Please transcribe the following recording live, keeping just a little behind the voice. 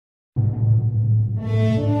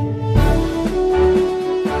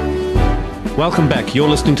Welcome back. You're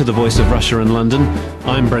listening to The Voice of Russia in London.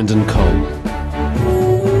 I'm Brendan Cole.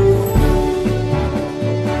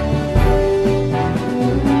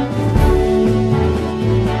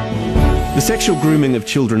 The sexual grooming of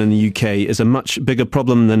children in the UK is a much bigger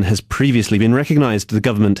problem than has previously been recognised, the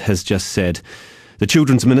government has just said. The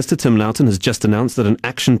Children's Minister, Tim Loughton, has just announced that an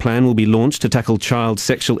action plan will be launched to tackle child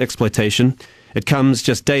sexual exploitation. It comes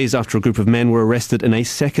just days after a group of men were arrested in a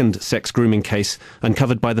second sex grooming case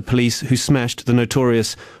uncovered by the police who smashed the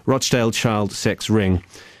notorious Rochdale child sex ring.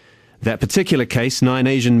 That particular case, 9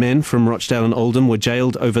 Asian men from Rochdale and Oldham were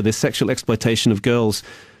jailed over their sexual exploitation of girls.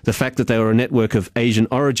 The fact that they were a network of Asian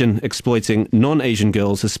origin exploiting non-Asian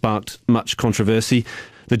girls has sparked much controversy.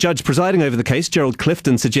 The judge presiding over the case, Gerald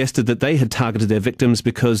Clifton, suggested that they had targeted their victims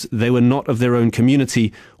because they were not of their own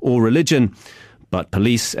community or religion. But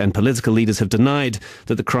police and political leaders have denied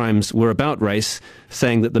that the crimes were about race,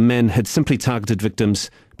 saying that the men had simply targeted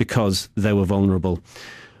victims because they were vulnerable.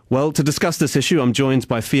 Well, to discuss this issue, I'm joined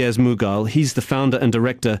by Fiaz Mughal. He's the founder and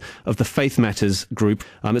director of the Faith Matters group.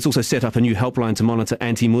 It's also set up a new helpline to monitor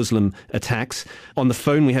anti-Muslim attacks. On the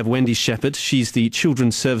phone, we have Wendy Shepherd. She's the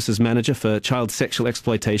Children's Services Manager for Child Sexual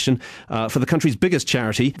Exploitation for the country's biggest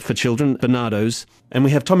charity for children, Barnardo's. And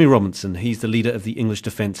we have Tommy Robinson. He's the leader of the English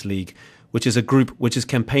Defence League, which is a group which is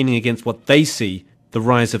campaigning against what they see, the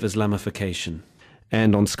rise of Islamification.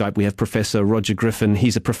 And on Skype we have Professor Roger Griffin.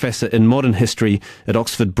 He's a professor in modern history at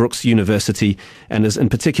Oxford Brookes University and is in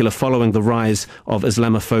particular following the rise of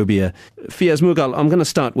Islamophobia. Fiaz Mughal, I'm going to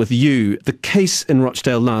start with you. The case in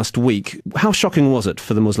Rochdale last week, how shocking was it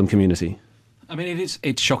for the Muslim community? I mean,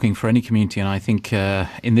 it's shocking for any community, and I think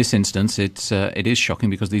in this instance it is shocking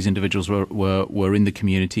because these individuals were in the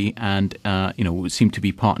community and seemed to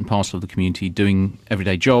be part and parcel of the community, doing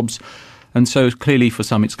everyday jobs. And so clearly for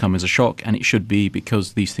some it's come as a shock, and it should be,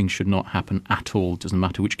 because these things should not happen at all. It doesn't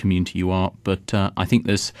matter which community you are. But I think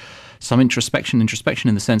there's some introspection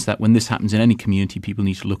in the sense that when this happens in any community, people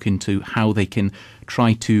need to look into how they can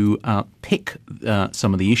try to pick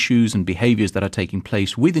some of the issues and behaviours that are taking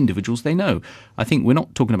place with individuals they know. I think we're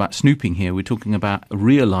not talking about snooping here. We're talking about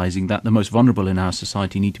realising that the most vulnerable in our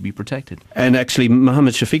society need to be protected. And actually,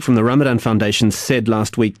 Mohammed Shafiq from the Ramadan Foundation said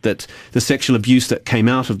last week that the sexual abuse that came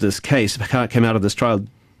out of this case, came out of this trial,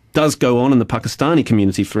 does go on in the Pakistani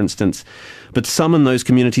community, for instance, but some in those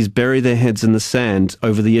communities bury their heads in the sand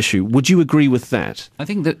over the issue. Would you agree with that? I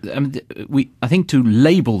think that I think to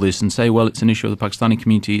label this and say, well, it's an issue of the Pakistani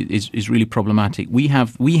community is really problematic. We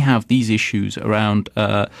have these issues around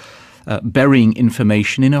burying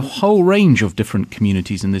information in a whole range of different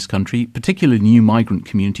communities in this country, particularly new migrant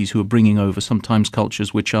communities who are bringing over sometimes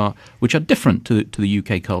cultures which are different to the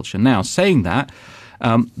UK culture. Now, saying that,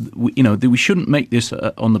 we shouldn't make this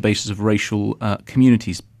on the basis of racial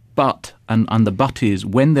communities. But, and the but is,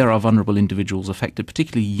 when there are vulnerable individuals affected,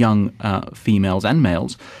 particularly young females and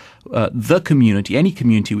males, the community, any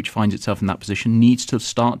community which finds itself in that position, needs to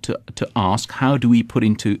start to ask, how do we put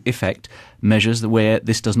into effect measures where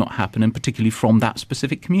this does not happen, and particularly from that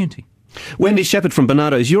specific community? Wendy Shepherd from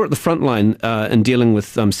Barnardo's, you're at the front line in dealing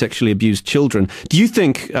with sexually abused children. Do you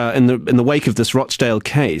think, in the wake of this Rochdale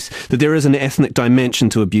case, that there is an ethnic dimension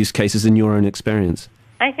to abuse cases in your own experience?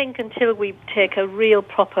 I think until we take a real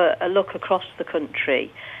proper look across the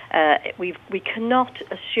country, we cannot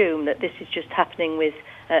assume that this is just happening with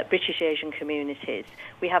British Asian communities.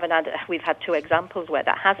 We've had 2 examples where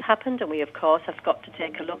that has happened, and we of course have got to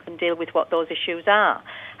take a look and deal with what those issues are.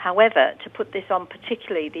 However, to put this on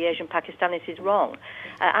particularly the Asian Pakistanis is wrong.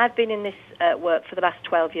 I've been in this work for the last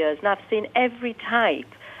 12 years, and I've seen every type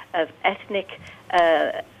of ethnic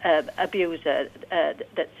abuser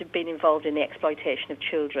that's been involved in the exploitation of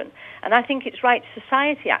children. And I think it's right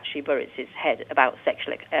society actually buries its head about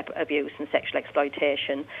sexual abuse and sexual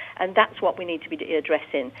exploitation, and that's what we need to be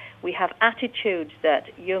addressing. We have attitudes that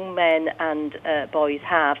young men and boys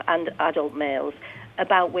have, and adult males,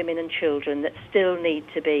 about women and children that still need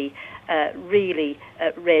to be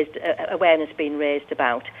awareness being raised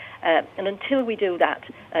about. And until we do that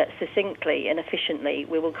succinctly and efficiently,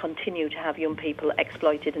 we will continue to have young people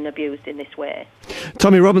exploited and abused in this way.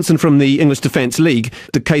 Tommy Robinson from the English Defence League.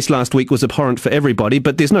 The case last week was abhorrent for everybody,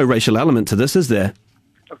 but there's no racial element to this, is there?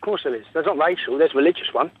 Of course there is. There's not racial, there's a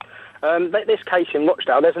religious one. This case in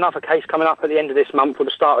Rochdale, there's another case coming up at the end of this month or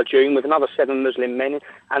the start of June with another 7 Muslim men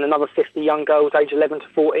and another 50 young girls aged 11 to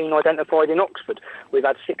 14 identified in Oxford. We've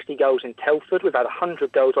had 60 girls in Telford. We've had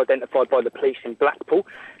 100 girls identified by the police in Blackpool.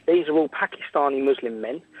 These are all Pakistani Muslim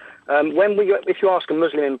men. If you ask a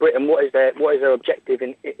Muslim in Britain what is their objective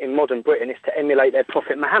in modern Britain, it's to emulate their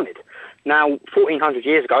Prophet Muhammad. Now, 1400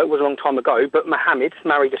 years ago, it was a long time ago, but Muhammad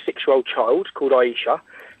married a 6-year-old child called Aisha.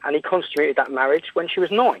 and he consummated that marriage when she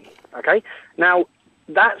was 9. Okay, now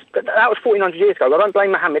that was 1400 years ago. I don't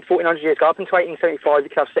blame Muhammad. 1400 years ago, up until 1875, you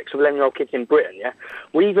could have sex with 11-year-old kids in Britain. Yeah,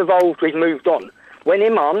 we've evolved, we've moved on. When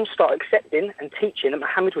imams start accepting and teaching that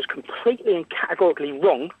Muhammad was completely and categorically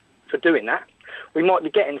wrong for doing that, we might be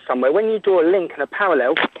getting somewhere. When you draw a link and a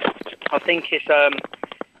parallel, I think it's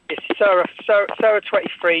Surah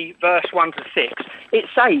 23, verse 1 to 6. It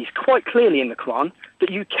says quite clearly in the Quran that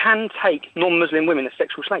you can take non-Muslim women as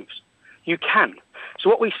sexual slaves. You can. So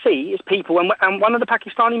what we see is people, and one of the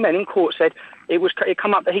Pakistani men in court said it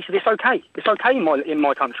come up that he said it's okay in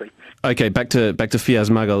my country. Okay, back to Fiaz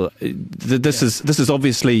Magal. This is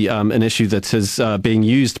obviously an issue that is being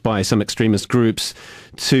used by some extremist groups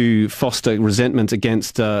to foster resentment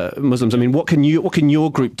against Muslims. I mean, what can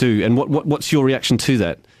your group do, and what's your reaction to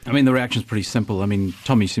that? I mean, the reaction's pretty simple. I mean,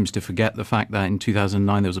 Tommy seems to forget the fact that in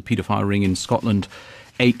 2009 there was a paedophile ring in Scotland.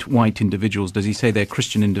 8 white individuals. Does he say they're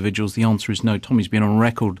Christian individuals? The answer is no. Tommy's been on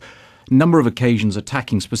record number of occasions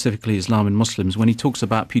attacking specifically Islam and Muslims. When he talks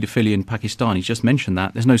about paedophilia in Pakistan, he's just mentioned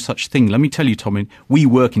that. There's no such thing. Let me tell you, Tommy, we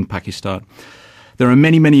work in Pakistan. There are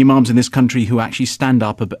many, many imams in this country who actually stand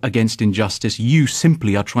up against injustice. You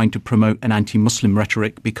simply are trying to promote an anti-Muslim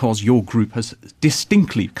rhetoric because your group has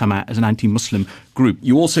distinctly come out as an anti-Muslim group.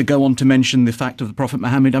 You also go on to mention the fact of the Prophet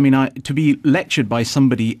Muhammad. I mean, to be lectured by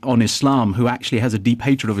somebody on Islam who actually has a deep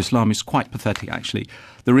hatred of Islam is quite pathetic, actually.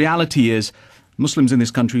 The reality is Muslims in this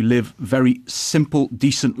country live very simple,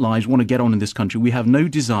 decent lives, want to get on in this country. We have no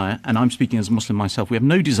desire, and I'm speaking as a Muslim myself, we have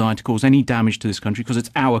no desire to cause any damage to this country because it's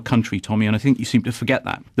our country, Tommy, and I think you seem to forget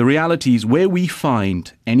that. The reality is where we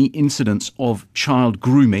find any incidents of child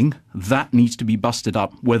grooming, that needs to be busted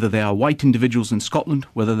up, whether they are white individuals in Scotland,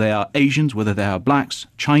 whether they are Asians, whether they are blacks,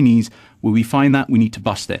 Chinese. Where we find that, we need to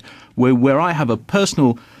bust it. Where I have a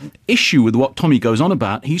personal issue with what Tommy goes on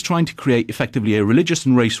about, he's trying to create effectively a religious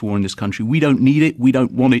and race war in this country. We don't need it. We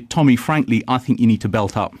don't want it. Tommy, frankly, I think you need to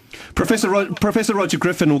belt up. Professor Roger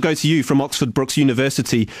Griffin, will go to you from Oxford Brookes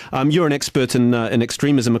University. You're an expert in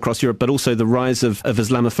extremism across Europe, but also the rise of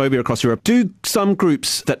Islamophobia across Europe. Do some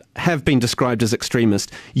groups that have been described as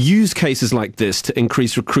extremist use cases like this to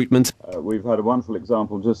increase recruitment? We've had a wonderful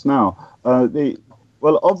example just now.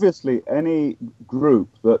 Well, obviously, any group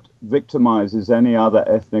that victimizes any other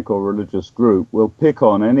ethnic or religious group will pick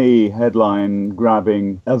on any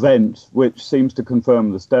headline-grabbing event which seems to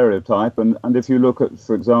confirm the stereotype. And if you look at,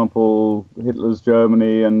 for example, Hitler's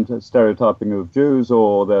Germany and stereotyping of Jews,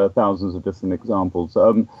 or there are thousands of different examples,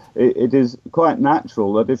 it is quite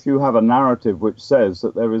natural that if you have a narrative which says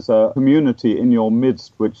that there is a community in your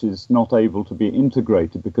midst which is not able to be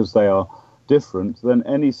integrated because they are different, then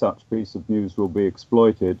any such piece of news will be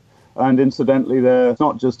exploited. And incidentally, there's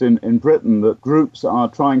not just in Britain that groups are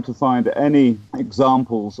trying to find any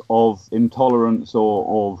examples of intolerance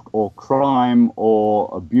or crime or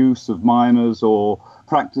abuse of minors or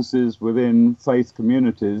practices within faith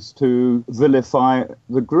communities to vilify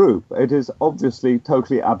the group. It is obviously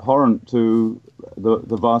totally abhorrent to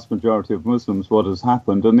the vast majority of Muslims what has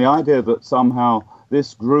happened, and the idea that somehow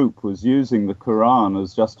this group was using the Quran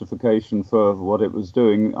as justification for what it was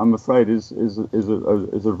doing, I'm afraid is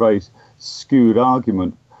a very skewed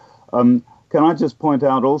argument. Can I just point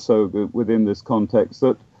out also within this context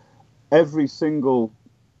that every single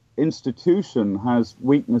institution has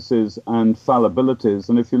weaknesses and fallibilities,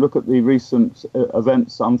 and if you look at the recent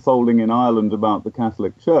events unfolding in Ireland about the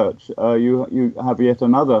Catholic Church, you have yet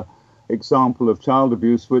another example of child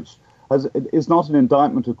abuse which is not an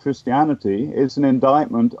indictment of Christianity, it's an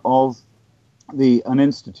indictment of an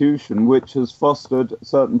institution which has fostered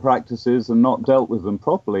certain practices and not dealt with them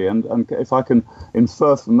properly. And if I can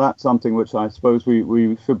infer from that something which I suppose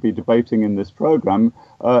we should be debating in this programme,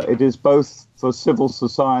 it is both for civil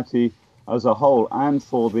society as a whole and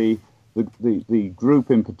for the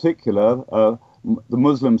group in particular, the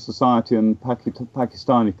Muslim society and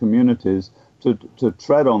Pakistani communities, to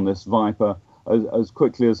tread on this viper as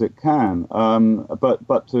quickly as it can,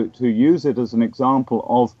 but to use it as an example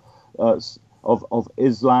of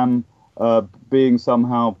Islam being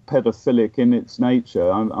somehow pedophilic in its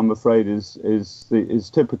nature, I'm afraid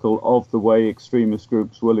is typical of the way extremist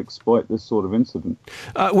groups will exploit this sort of incident.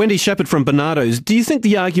 Wendy Shepherd from Barnardo's, do you think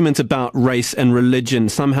the argument about race and religion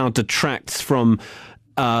somehow detracts from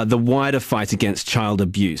the wider fight against child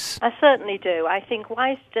abuse? I certainly do. I think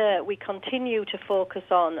whilst we continue to focus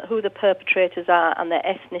on who the perpetrators are and their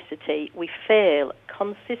ethnicity, we fail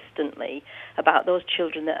consistently about those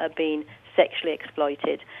children that are being sexually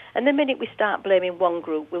exploited. And the minute we start blaming one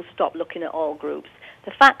group, we'll stop looking at all groups.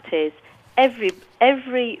 The fact is,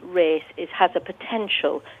 every race has a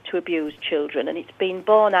potential to abuse children, and it's been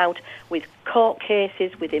borne out with court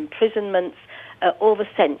cases, with imprisonments over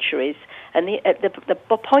centuries. And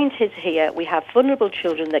the point is here, we have vulnerable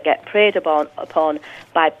children that get preyed upon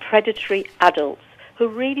by predatory adults who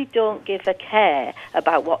really don't give a care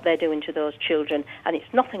about what they're doing to those children, and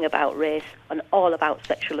it's nothing about race and all about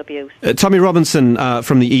sexual abuse. Tommy Robinson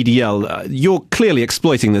from the EDL, you're clearly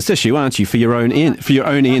exploiting this issue, aren't you, for your own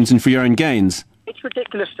ends and for your own gains? It's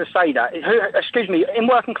ridiculous to say that. Excuse me, in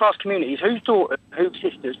working class communities, whose daughters, whose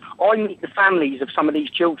sisters, I meet the families of some of these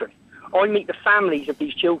children. I meet the families of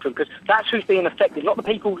these children, because that's who's being affected, not the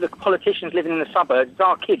people, the politicians living in the suburbs. It's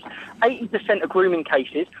our kids. 80% of grooming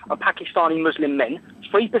cases are Pakistani Muslim men.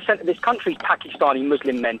 3% of this country is Pakistani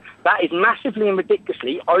Muslim men. That is massively and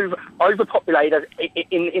ridiculously overpopulated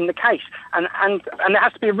in the case, and there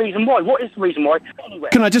has to be a reason why. What is the reason why? Anyway,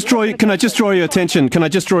 Can I just draw your attention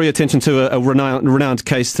to a renowned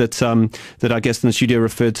case that I guess in the studio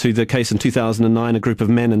referred to, the case in 2009, a group of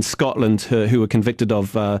men in Scotland who were convicted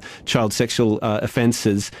of child sexual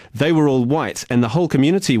offences. They were all white, and the whole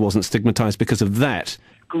community wasn't stigmatised because of that.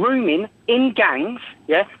 Grooming in gangs,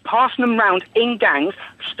 passing them round in gangs,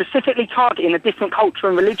 specifically targeting a different culture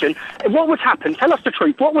and religion. What would happen? Tell us the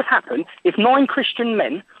truth. What would happen if 9 Christian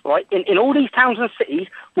men, right, in all these towns and cities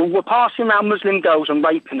were passing around Muslim girls and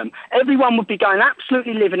raping them? Everyone would be going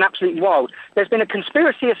living absolutely wild. There's been a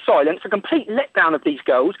conspiracy of silence, a complete letdown of these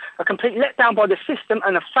girls, a complete letdown by the system,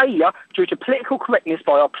 and a failure due to political correctness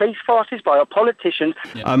by our police forces, by our politicians.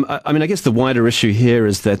 I guess the wider issue here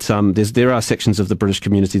is that there are sections of the British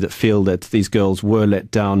community that feel that these girls were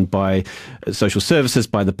let down by social services,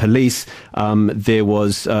 by the police.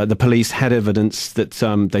 The police had evidence that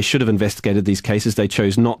they should have investigated these cases. They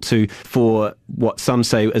chose not to, for what some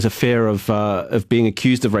say is a fear of being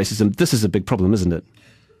accused of racism. This is a big problem, isn't it?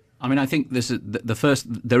 I mean, I think this is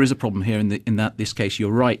there is a problem here in that this case,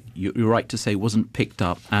 you're right to say wasn't picked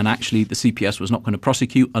up, and actually the CPS was not going to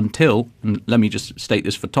prosecute until, and let me just state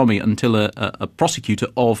this for Tommy, until a prosecutor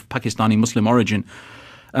of Pakistani Muslim origin,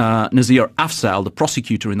 Nazir Afzal, the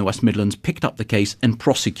prosecutor in the West Midlands, picked up the case and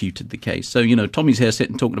prosecuted the case. So, Tommy's here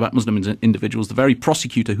sitting talking about Muslim individuals. The very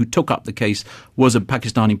prosecutor who took up the case was a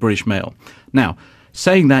Pakistani British male. Now,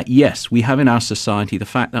 saying that, yes, we have in our society the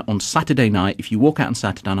fact that on Saturday night, if you walk out on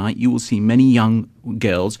Saturday night, you will see many young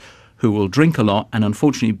girls who will drink a lot and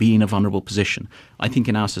unfortunately be in a vulnerable position. I think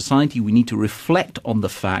in our society we need to reflect on the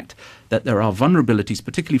fact that there are vulnerabilities,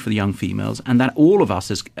 particularly for the young females, and that all of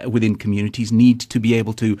us within communities need to be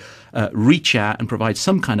able to reach out and provide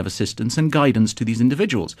some kind of assistance and guidance to these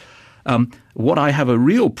individuals. What I have a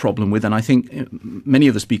real problem with, and I think many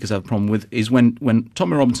of the speakers have a problem with, is when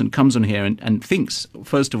Tommy Robinson comes on here and thinks,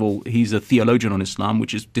 first of all, he's a theologian on Islam,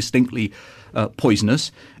 which is distinctly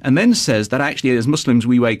poisonous, and then says that actually as Muslims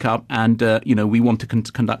we wake up and we want to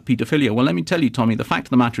conduct paedophilia. Well, let me tell you, Tommy, the fact of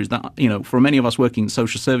the matter is that for many of us working in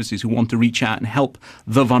social services who want to reach out and help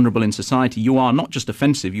the vulnerable in society, you are not just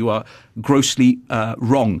offensive, you are grossly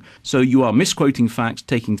wrong. So you are misquoting facts,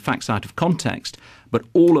 taking facts out of context. But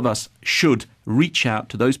all of us should reach out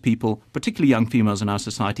to those people, particularly young females in our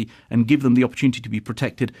society, and give them the opportunity to be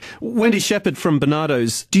protected. Wendy Shepherd from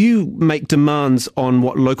Barnardo's, do you make demands on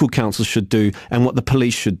what local councils should do and what the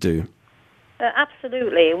police should do?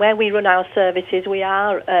 Absolutely. Where we run our services, we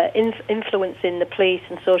are influencing the police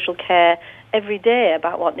and social care every day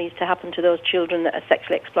about what needs to happen to those children that are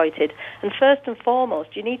sexually exploited. And first and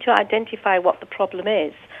foremost, you need to identify what the problem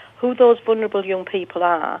is, who those vulnerable young people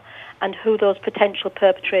are, and who those potential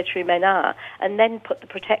perpetratory men are, and then put the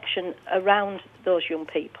protection around those young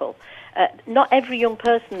people. Not every young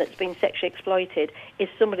person that's been sexually exploited is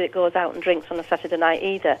somebody that goes out and drinks on a Saturday night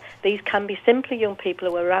either. These can be simply young people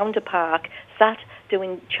who are around a park, sat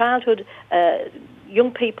doing childhood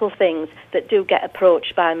young people things that do get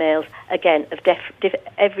approached by males, again, of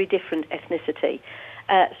every different ethnicity.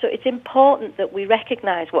 So it's important that we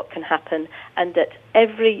recognise what can happen, and that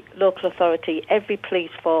every local authority, every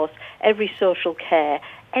police force, every social care,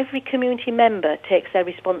 every community member takes their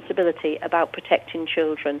responsibility about protecting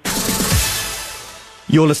children.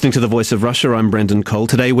 You're listening to The Voice of Russia. I'm Brendan Cole.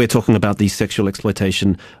 Today we're talking about the sexual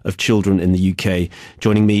exploitation of children in the UK.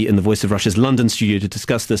 Joining me in The Voice of Russia's London studio to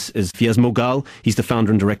discuss this is Fiaz Morgal. He's the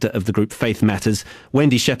founder and director of the group Faith Matters.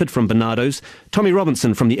 Wendy Shepherd from Barnardo's. Tommy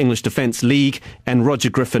Robinson from the English Defence League. And Roger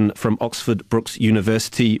Griffin from Oxford Brookes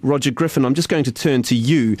University. Roger Griffin, I'm just going to turn to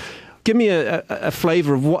you. Give me a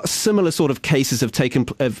flavour of what similar sort of cases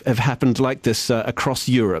have happened like this across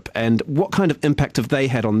Europe, and what kind of impact have they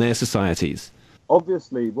had on their societies?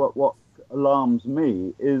 Obviously, what alarms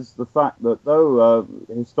me is the fact that though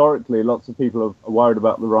historically lots of people are worried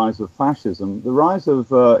about the rise of fascism, the rise of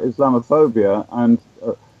Islamophobia and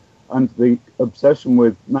the obsession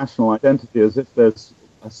with national identity as if there's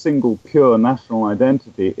a single pure national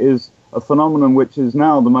identity is a phenomenon which is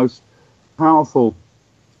now the most powerful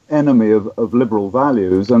enemy of liberal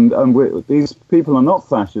values, and these people are not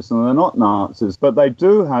fascists and they're not Nazis, but they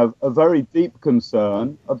do have a very deep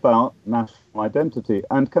concern about national identity.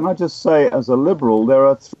 And can I just say, as a liberal, there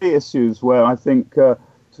are three issues where I think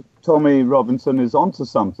Tommy Robinson is onto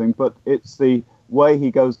something, but it's the way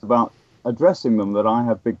he goes about addressing them that I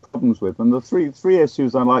have big problems with. And the three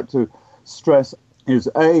issues I like to stress is,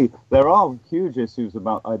 A, there are huge issues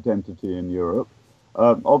about identity in Europe.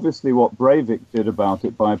 Obviously, what Breivik did about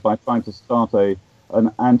it by trying to start an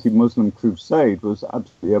anti-Muslim crusade was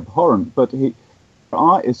absolutely abhorrent. But there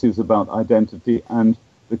are issues about identity and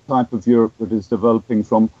the type of Europe that is developing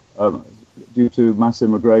from due to mass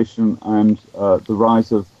immigration and the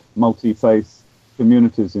rise of multi-faith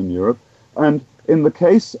communities in Europe. And in the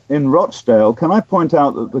case in Rochdale, can I point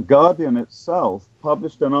out that The Guardian itself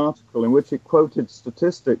published an article in which it quoted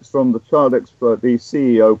statistics from the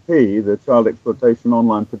CEOP, the Child Exploitation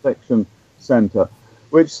Online Protection Centre,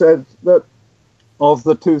 which said that of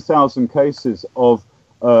the 2,000 cases of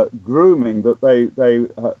grooming that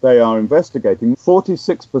they are investigating,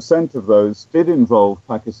 46% of those did involve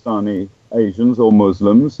Pakistani Asians or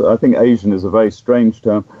Muslims. I think Asian is a very strange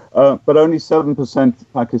term, but only 7%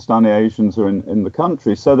 of Pakistani Asians are in the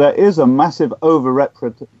country. So there is a massive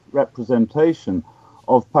overrepresentation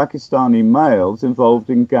of Pakistani males involved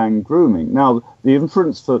in gang grooming. Now, the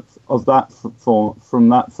inference from that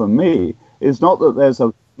for me is not that there's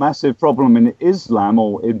a massive problem in Islam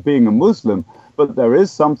or in being a Muslim, but there is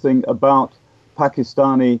something about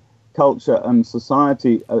Pakistani culture and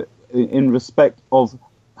society in respect of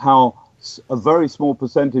how a very small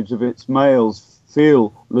percentage of its males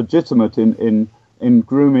feel legitimate in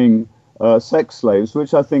grooming sex slaves,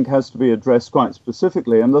 which I think has to be addressed quite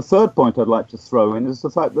specifically. And the third point I'd like to throw in is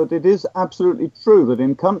the fact that it is absolutely true that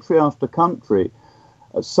in country after country,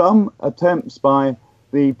 some attempts by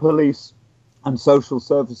the police and social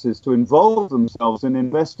services to involve themselves in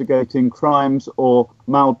investigating crimes or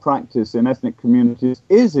malpractice in ethnic communities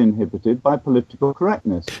is inhibited by political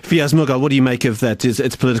correctness. Fiaz Mughal, what do you make of that?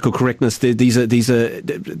 It's political correctness. These are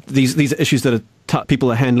issues that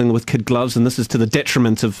people are handling with kid gloves, and this is to the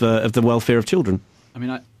detriment of the welfare of children. I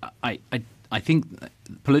mean, I think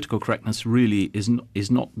political correctness really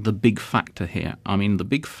is not the big factor here. I mean, the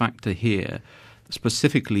big factor here,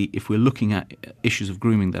 specifically if we're looking at issues of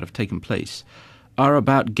grooming that have taken place, are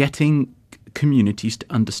about getting communities to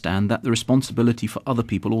understand that the responsibility for other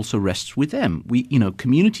people also rests with them.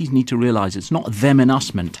 Communities need to realize it's not them and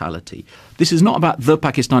us mentality. This is not about the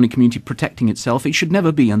Pakistani community protecting itself. It should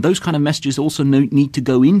never be. And those kind of messages also need to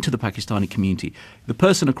go into the Pakistani community. The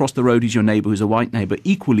person across the road who's your neighbor, who's a white neighbor,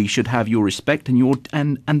 equally should have your respect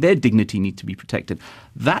and their dignity need to be protected.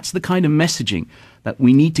 That's the kind of messaging that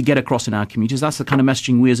we need to get across in our communities. That's the kind of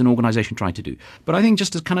messaging we as an organization try to do. But I think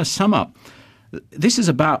just to kind of sum up, this is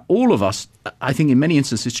about all of us, I think in many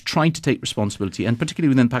instances, trying to take responsibility, and particularly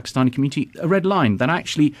within the Pakistani community, a red line that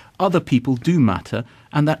actually other people do matter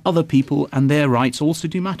and that other people and their rights also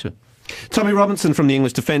do matter. Tommy Robinson from the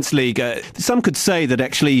English Defence League. Some could say that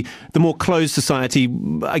actually the more closed society,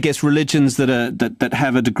 I guess religions that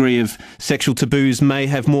have a degree of sexual taboos may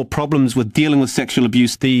have more problems with dealing with sexual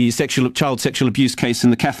abuse. The child sexual abuse case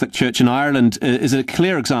in the Catholic Church in Ireland is a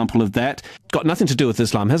clear example of that. Got nothing to do with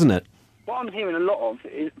Islam, hasn't it? What I'm hearing a lot of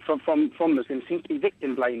is from Muslims seems to be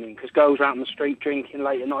victim blaming, because girls are out on the street drinking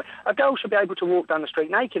late at night. A girl should be able to walk down the street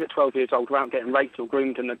naked at 12 years old without getting raped or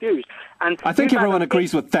groomed and abused. And I think everyone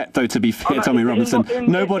agrees with that, though, to be fair, Tommy Robinson.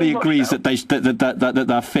 Nobody agrees that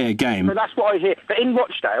they're fair game. So that's what I hear. But in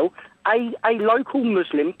Rochdale, a local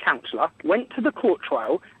Muslim councillor went to the court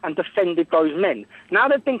trial and defended those men. Now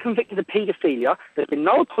they've been convicted of paedophilia. There's been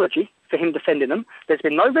no apology for him defending them. There's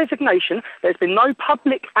been no resignation. There's been no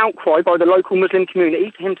public outcry by the local Muslim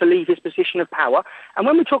community for him to leave his position of power. And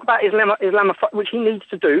when we talk about Islamophobia, which he needs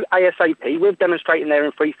to do ASAP, we're demonstrating there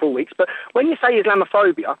in 3-4 weeks, but when you say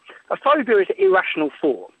Islamophobia, a phobia is an irrational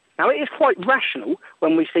thought. Now, it is quite rational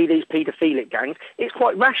when we see these paedophilic gangs. It's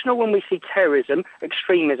quite rational when we see terrorism,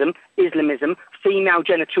 extremism, Islamism, female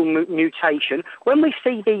genital mutation. When we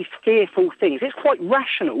see these fearful things, it's quite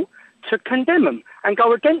rational to condemn them and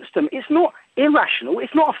go against them. It's not irrational.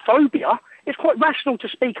 It's not a phobia. it's quite rational to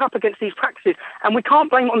speak up against these practices. And we can't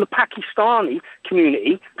blame it on the Pakistani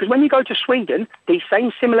community, because when you go to Sweden, these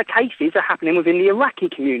same similar cases are happening within the Iraqi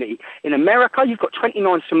community. In America, you've got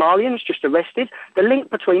 29 Somalians just arrested. The link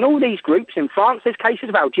between all these groups, in France, there's cases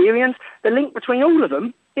of Algerians. The link between all of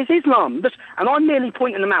them is Islam. And I'm merely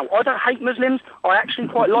pointing them out. I don't hate Muslims. I actually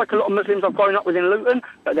quite like a lot of Muslims I've grown up with in Luton,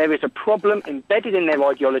 but there is a problem embedded in their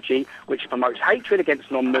ideology which promotes hatred against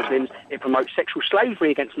non-Muslims. It promotes sexual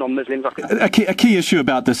slavery against non-Muslims. A key issue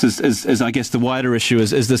about this is I guess the wider issue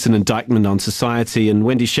is this an indictment on society? And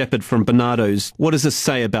Wendy Shepherd from Barnardo's, what does this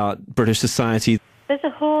say about British society? There's a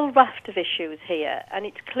whole raft of issues here, and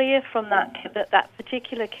it's clear from that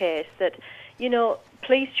particular case that, you know,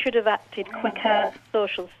 police should have acted quicker,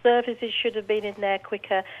 social services should have been in there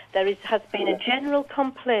quicker. Has been a general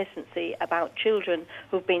complacency about children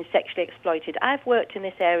who've been sexually exploited. I've worked in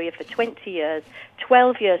this area for 20 years,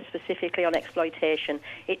 12 years specifically on exploitation.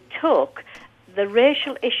 It took the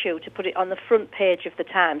racial issue to put it on the front page of the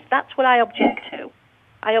Times. That's what I object to.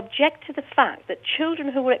 I object to the fact that children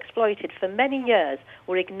who were exploited for many years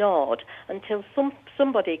were ignored until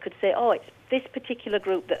somebody could say, oh, it's this particular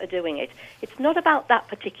group that are doing it. It's not about that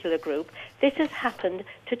particular group. This has happened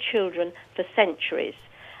to children for centuries.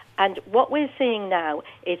 And what we're seeing now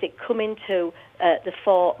is it coming to the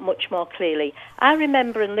fore much more clearly. I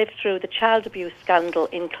remember and lived through the child abuse scandal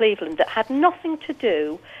in Cleveland that had nothing to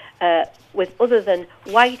do with other than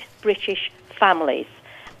white British families.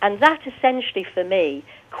 And that essentially, for me,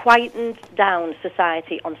 quietened down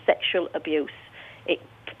society on sexual abuse.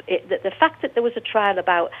 The fact that there was a trial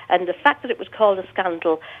about, and the fact that it was called a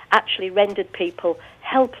scandal, actually rendered people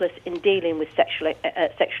helpless in dealing with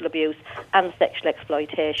sexual abuse and sexual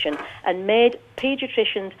exploitation, and made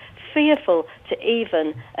paediatricians fearful to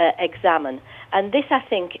even examine. And this, I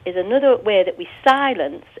think, is another way that we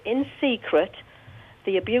silence in secret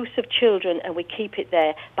the abuse of children, and we keep it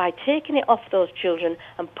there by taking it off those children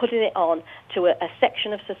and putting it on to a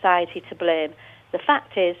section of society to blame. The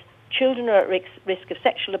fact is, children are at risk of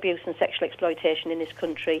sexual abuse and sexual exploitation in this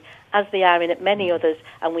country, as they are in many others,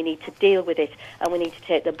 and we need to deal with it, and we need to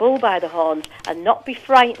take the bull by the horns and not be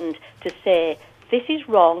frightened to say this is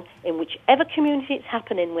wrong in whichever community it's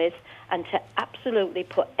happening with, and to absolutely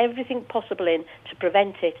put everything possible in to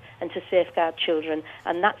prevent it and to safeguard children.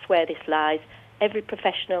 And that's where this lies. Every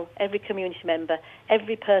professional, every community member,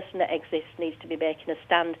 every person that exists needs to be making a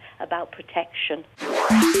stand about protection.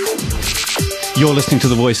 You're listening to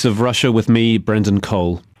The Voice of Russia with me, Brendan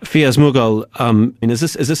Cole. Fiaz Mughal, is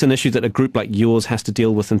this an issue that a group like yours has to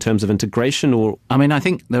deal with in terms of integration? Or I mean, I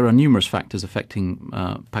think there are numerous factors affecting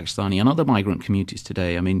Pakistani and other migrant communities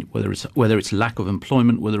today. I mean, whether it's lack of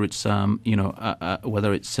employment, whether it's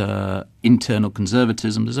internal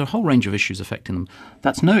conservatism, there's a whole range of issues affecting them.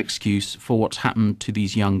 That's no excuse for what's happened to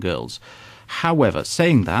these young girls. However,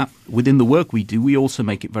 saying that, within the work we do, we also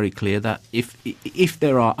make it very clear that if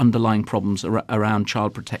there are underlying problems around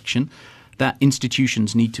child protection, that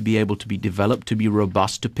institutions need to be able to be developed, to be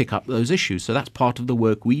robust, to pick up those issues. So that's part of the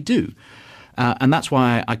work we do. And that's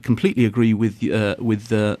why I completely agree with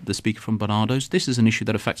the speaker from Barnardo's. This is an issue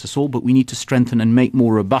that affects us all, but we need to strengthen and make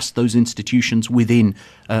more robust those institutions within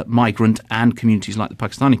migrant and communities like the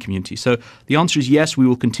Pakistani community. So the answer is yes, we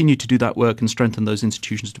will continue to do that work and strengthen those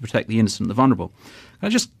institutions to protect the innocent and the vulnerable. I'll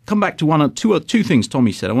just come back to two things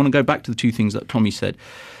Tommy said. I want to go back to the two things that Tommy said.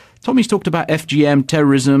 Tommy's talked about FGM,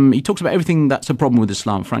 terrorism. He talks about everything that's a problem with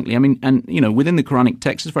Islam, frankly. I mean, and, you know, within the Quranic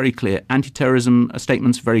text, it's very clear. Anti-terrorism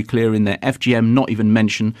statements very clear in there. FGM, not even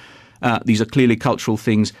mentioned. These are clearly cultural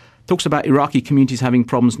things. Talks about Iraqi communities having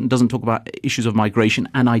problems and doesn't talk about issues of migration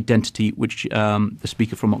and identity, which the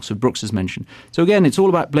speaker from Oxford Brookes has mentioned. So again, it's all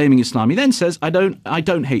about blaming Islam. He then says, I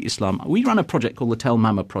don't hate Islam. We run a project called the Tell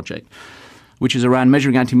Mama Project, which is around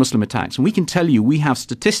measuring anti-Muslim attacks. And we can tell you we have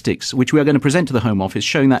statistics, which we are going to present to the Home Office,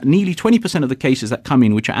 showing that nearly 20% of the cases that come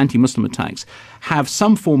in, which are anti-Muslim attacks, have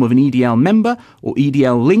some form of an EDL member or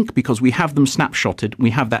EDL link, because we have them snapshotted.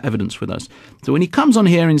 We have that evidence with us. So when he comes on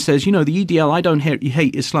here and says, you know, the EDL, I don't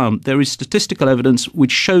hate Islam, there is statistical evidence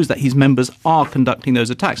which shows that his members are conducting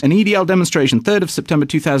those attacks. An EDL demonstration, 3rd of September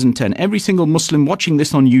 2010. Every single Muslim watching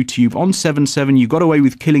this on YouTube, on 7/7, you got away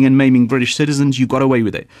with killing and maiming British citizens, you got away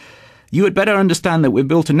with it. You had better understand that we've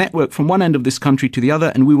built a network from one end of this country to the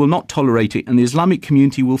other, and we will not tolerate it, and the Islamic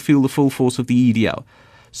community will feel the full force of the EDL.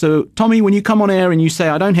 So, Tommy, when you come on air and you say,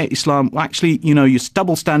 I don't hate Islam, well, actually, you know, you're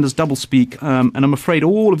double standards, double speak, and I'm afraid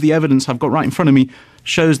all of the evidence I've got right in front of me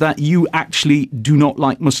shows that you actually do not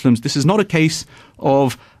like Muslims. This is not a case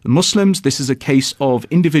of Muslims. This is a case of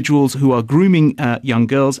individuals who are grooming young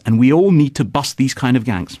girls, and we all need to bust these kind of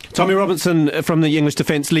gangs. Tommy Robinson from the English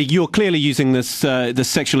Defence League, you're clearly using this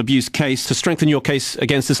sexual abuse case to strengthen your case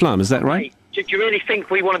against Islam, is that right? Do you really think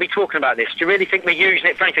we want to be talking about this? Do you really think we're using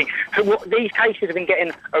it for anything? These cases have been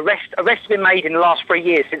getting arrests have been made in the last 3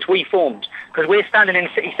 years since we formed, because we're standing in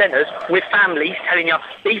city centres with families telling you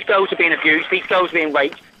these girls are being abused, these girls are being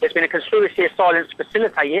raped. There's been a conspiracy of silence to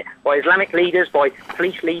facilitate it by Islamic leaders, by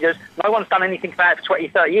police leaders. No one's done anything about it for 20,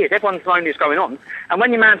 30 years. Everyone's known this going on. And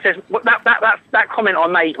when your man says, that comment I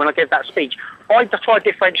made when I gave that speech, I try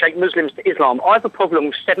to differentiate Muslims to Islam. I have a problem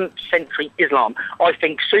with 7th century Islam. I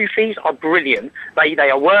think Sufis are brilliant. They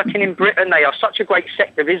are working in Britain. They are such a great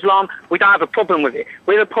sect of Islam. We don't have a problem with it.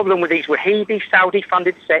 We have a problem with these Wahhabi,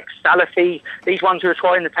 Saudi-funded sects, Salafis, these ones who are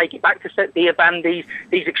trying to take it back to the Abandis,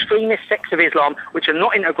 these extremist sects of Islam, which are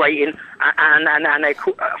not integrating and they're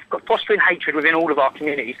fostering hatred within all of our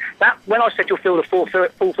communities. That, when I said you'll feel the full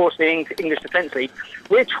force of the English Defence League,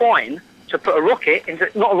 we're trying to put a rocket into,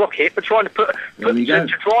 not a rocket, but trying to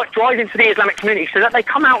drive into the Islamic community so that they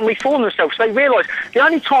come out and reform themselves. So they realise the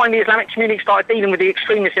only time the Islamic community started dealing with the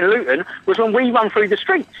extremists in Luton was when we run through the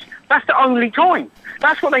streets. That's the only time.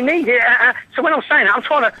 That's what they need. So when I'm saying that, I'm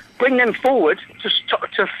trying to bring them forward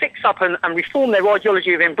to fix up and reform their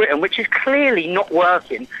ideology within Britain, which is clearly not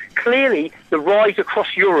working. Clearly, the rise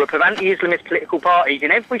across Europe of anti-Islamist political parties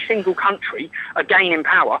in every single country are gaining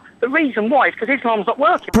power. The reason why is because Islam's not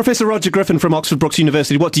working. Professor Roger Griffin from Oxford Brookes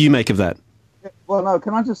University, what do you make of that? Well, no,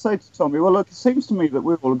 can I just say to Tommy, well, look, it seems to me that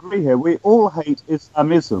we all agree here. We all hate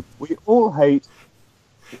Islamism. We all hate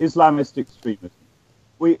Islamist extremism.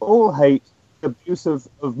 We all hate abuse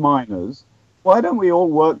of minors. Why don't we all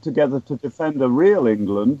work together to defend a real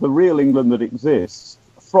England, the real England that exists,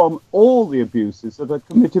 from all the abuses that are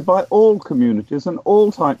committed by all communities and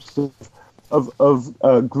all types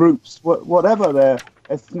of groups, whatever their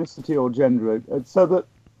ethnicity or gender, so that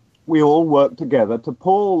we all work together to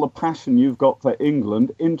pour all the passion you've got for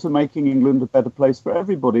England into making England a better place for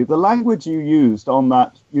everybody. The language you used on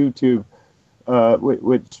that YouTube,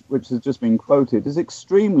 which has just been quoted, is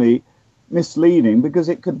extremely misleading because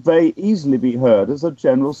it could very easily be heard as a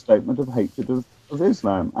general statement of hatred of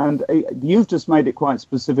Islam. And you've just made it quite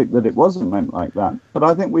specific that it wasn't meant like that. But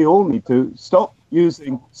I think we all need to stop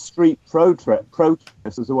using street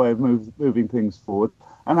protests as a way of moving things forward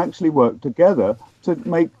and actually work together to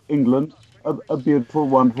make England a beautiful,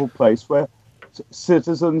 wonderful place where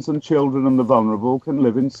citizens and children and the vulnerable can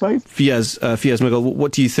live in safety. Fiaz Mughal,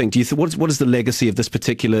 what do you think? What is the legacy of this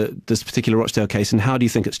particular Rochdale case, and how do you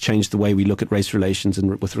think it's changed the way we look at race relations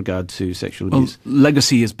and with regard to sexual abuse?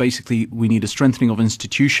 Legacy is basically we need a strengthening of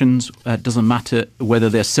institutions. It doesn't matter whether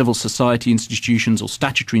they're civil society institutions or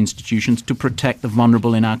statutory institutions to protect the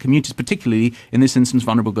vulnerable in our communities, particularly in this instance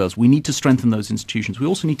vulnerable girls. We need to strengthen those institutions. We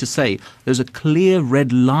also need to say there's a clear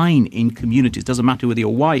red line in communities. It doesn't matter whether you're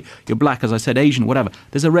white, you're black, as I said, Asian, whatever.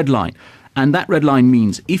 There's a red line. And that red line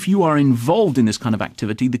means if you are involved in this kind of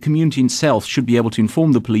activity, the community itself should be able to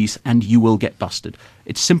inform the police and you will get busted.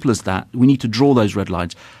 It's simple as that. We need to draw those red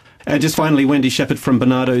lines. Just finally, Wendy Shepherd from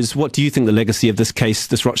Bernardo's, what do you think the legacy of this case,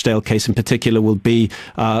 this Rochdale case in particular, will be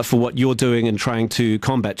for what you're doing in trying to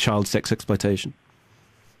combat child sex exploitation?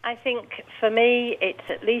 I think for me it's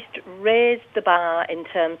at least raised the bar in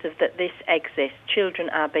terms of that this exists. Children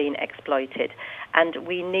are being exploited, and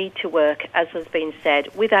we need to work, as has been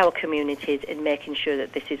said, with our communities in making sure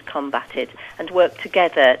that this is combated and work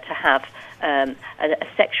together to have a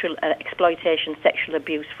sexual exploitation, sexual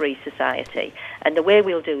abuse-free society. And the way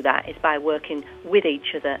we'll do that is by working with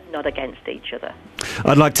each other, not against each other.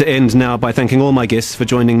 I'd like to end now by thanking all my guests for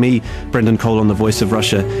joining me, Brendan Cole on The Voice of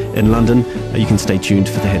Russia in London. You can stay tuned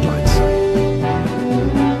for the headlines.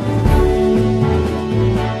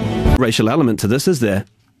 Racial element to this, is there?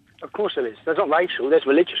 Of course there is. There's not racial, there's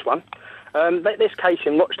religious one. This case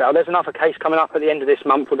in Rochdale, there's another case coming up at the end of this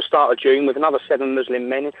month or the start of June with another 7 Muslim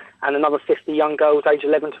men and another 50 young girls aged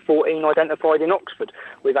 11 to 14 identified in Oxford.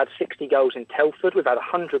 We've had 60 girls in Telford. We've had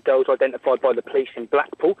 100 girls identified by the police in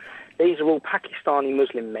Blackpool. These are all Pakistani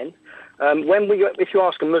Muslim men. If you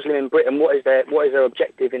ask a Muslim in Britain what is their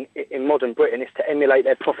objective in modern Britain, it's to emulate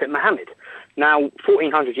their Prophet Muhammad. Now,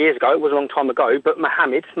 1400 years ago, it was a long time ago, but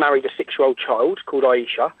Muhammad married a 6-year-old child called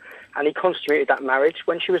Aisha, and he consummated that marriage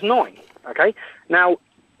when she was 9. Okay, now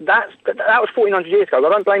that was 1400 years ago. I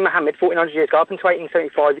don't blame Muhammad. 1400 years ago, up until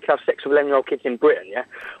 1875, you could have sex with 11-year-old kids in Britain. Yeah,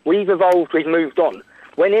 we've evolved, we've moved on.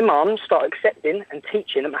 When imams start accepting and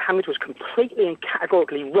teaching that Muhammad was completely and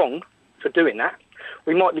categorically wrong for doing that,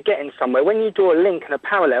 we might be getting somewhere. When you draw a link and a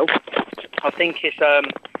parallel, I think it's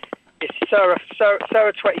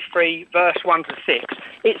Surah 23, verse 1 to 6.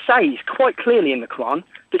 It says quite clearly in the Quran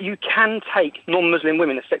that you can take non-Muslim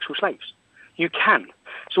women as sexual slaves. You can.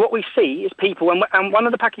 So what we see is people, and one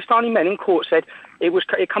of the Pakistani men in court said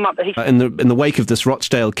it come up that he... In the wake of this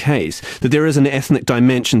Rochdale case, that there is an ethnic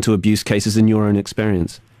dimension to abuse cases in your own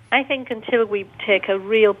experience. I think until we take a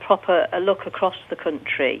real proper look across the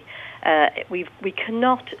country, we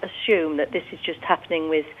cannot assume that this is just happening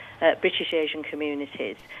with British Asian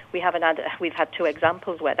communities. We've had two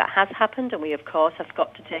examples where that has happened, and we of course have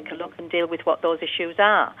got to take a look and deal with what those issues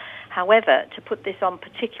are. However, to put this on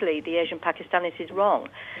particularly the Asian Pakistanis is wrong.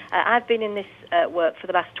 I've been in this work for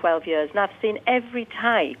the last 12 years, and I've seen every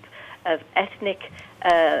type of ethnic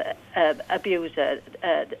abuser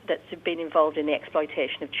that's been involved in the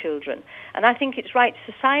exploitation of children. And I think it's right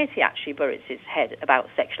society actually buries its head about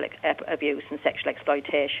sexual abuse and sexual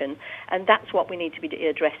exploitation, and that's what we need to be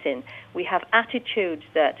addressing. We have attitudes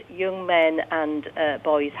that young men and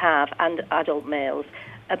boys have, and adult males,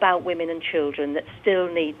 about women and children that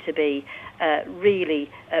still need to be really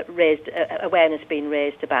raised, awareness being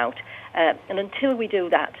raised about. And until we do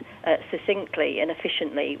that succinctly and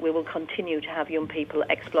efficiently, we will continue to have young people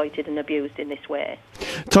exploited and abused in this way.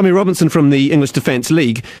 Tommy Robinson from the English Defence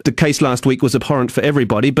League. The case last week was abhorrent for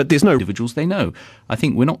everybody, but there's no... Individuals they know. I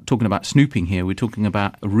think we're not talking about snooping here, we're talking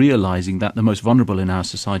about realising that the most vulnerable in our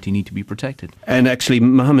society need to be protected. And actually,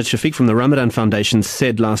 Mohammed Shafiq from the Ramadan Foundation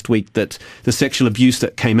said last week that the sexual abuse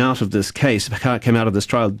that came out of this case, came out of this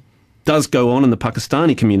trial, does go on in the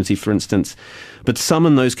Pakistani community, for instance, but some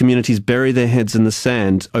in those communities bury their heads in the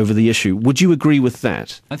sand over the issue. Would you agree with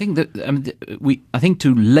that? I think that I think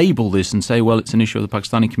to label this and say, well, it's an issue of the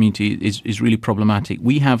Pakistani community is really problematic.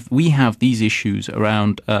 We have these issues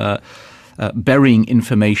around burying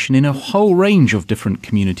information in a whole range of different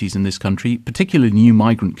communities in this country, particularly new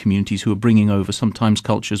migrant communities who are bringing over sometimes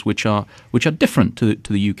cultures which are different to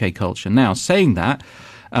the UK culture. Now, saying that,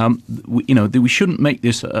 we shouldn't make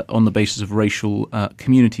this on the basis of racial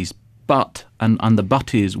communities. But, and the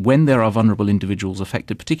but is, when there are vulnerable individuals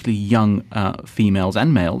affected, particularly young females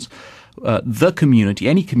and males, the community,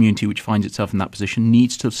 any community which finds itself in that position,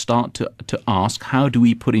 needs to start to ask, how do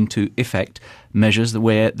we put into effect measures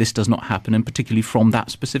where this does not happen, and particularly from that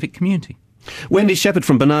specific community? Wendy Shepherd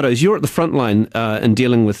from Barnardo's, you're at the front line in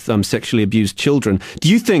dealing with sexually abused children. Do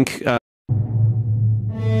you think...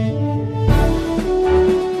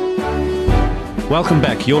 Welcome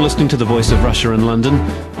back. You're listening to The Voice of Russia in London.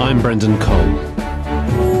 I'm Brendan Cole.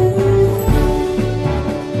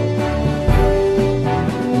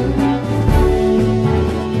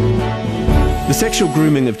 The sexual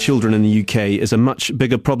grooming of children in the UK is a much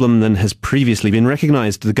bigger problem than has previously been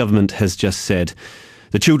recognised, the government has just said.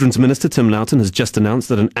 The Children's Minister, Tim Loughton, has just announced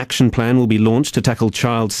that an action plan will be launched to tackle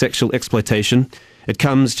child sexual exploitation. It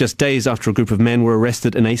comes just days after a group of men were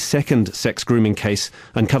arrested in a second sex grooming case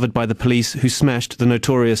uncovered by the police who smashed the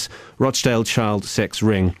notorious Rochdale child sex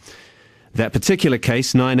ring. That particular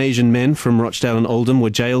case, 9 Asian men from Rochdale and Oldham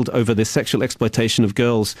were jailed over their sexual exploitation of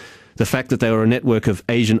girls. The fact that they were a network of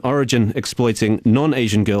Asian origin exploiting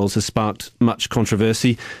non-Asian girls has sparked much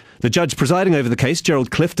controversy. The judge presiding over the case,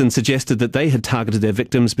 Gerald Clifton, suggested that they had targeted their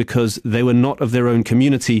victims because they were not of their own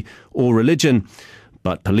community or religion.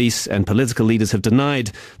 But police and political leaders have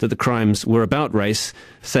denied that the crimes were about race,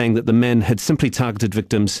 saying that the men had simply targeted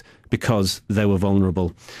victims because they were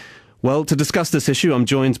vulnerable. Well, to discuss this issue, I'm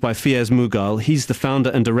joined by Fiaz Mughal. He's the founder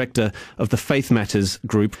and director of the Faith Matters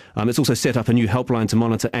group. It's also set up a new helpline to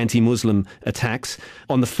monitor anti-Muslim attacks.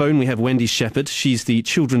 On the phone, we have Wendy Shepherd. She's the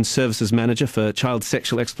Children's Services Manager for Child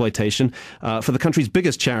Sexual Exploitation for the country's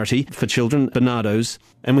biggest charity for children, Barnardo's.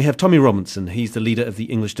 And we have Tommy Robinson. He's the leader of the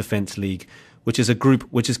English Defence League, which is a group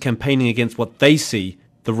which is campaigning against what they see,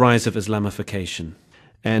 the rise of Islamification.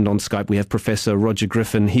 And on Skype we have Professor Roger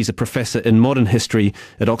Griffin. He's a professor in modern history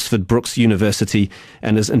at Oxford Brookes University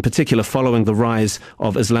and is in particular following the rise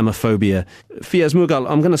of Islamophobia. Fiaz Mughal,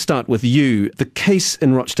 I'm going to start with you. The case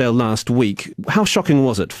in Rochdale last week, how shocking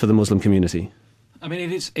was it for the Muslim community? I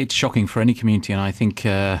mean, it's shocking for any community, and I think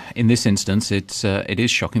in this instance it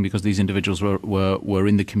is shocking because these individuals were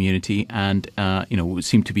in the community and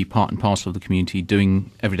seemed to be part and parcel of the community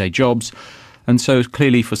doing everyday jobs. And so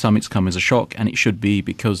clearly for some it's come as a shock, and it should be,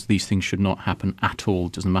 because these things should not happen at all.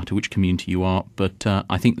 It doesn't matter which community you are. But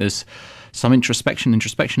I think there's some introspection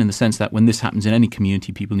in the sense that when this happens in any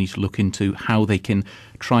community, people need to look into how they can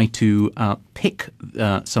try to pick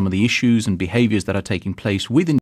some of the issues and behaviours that are taking place within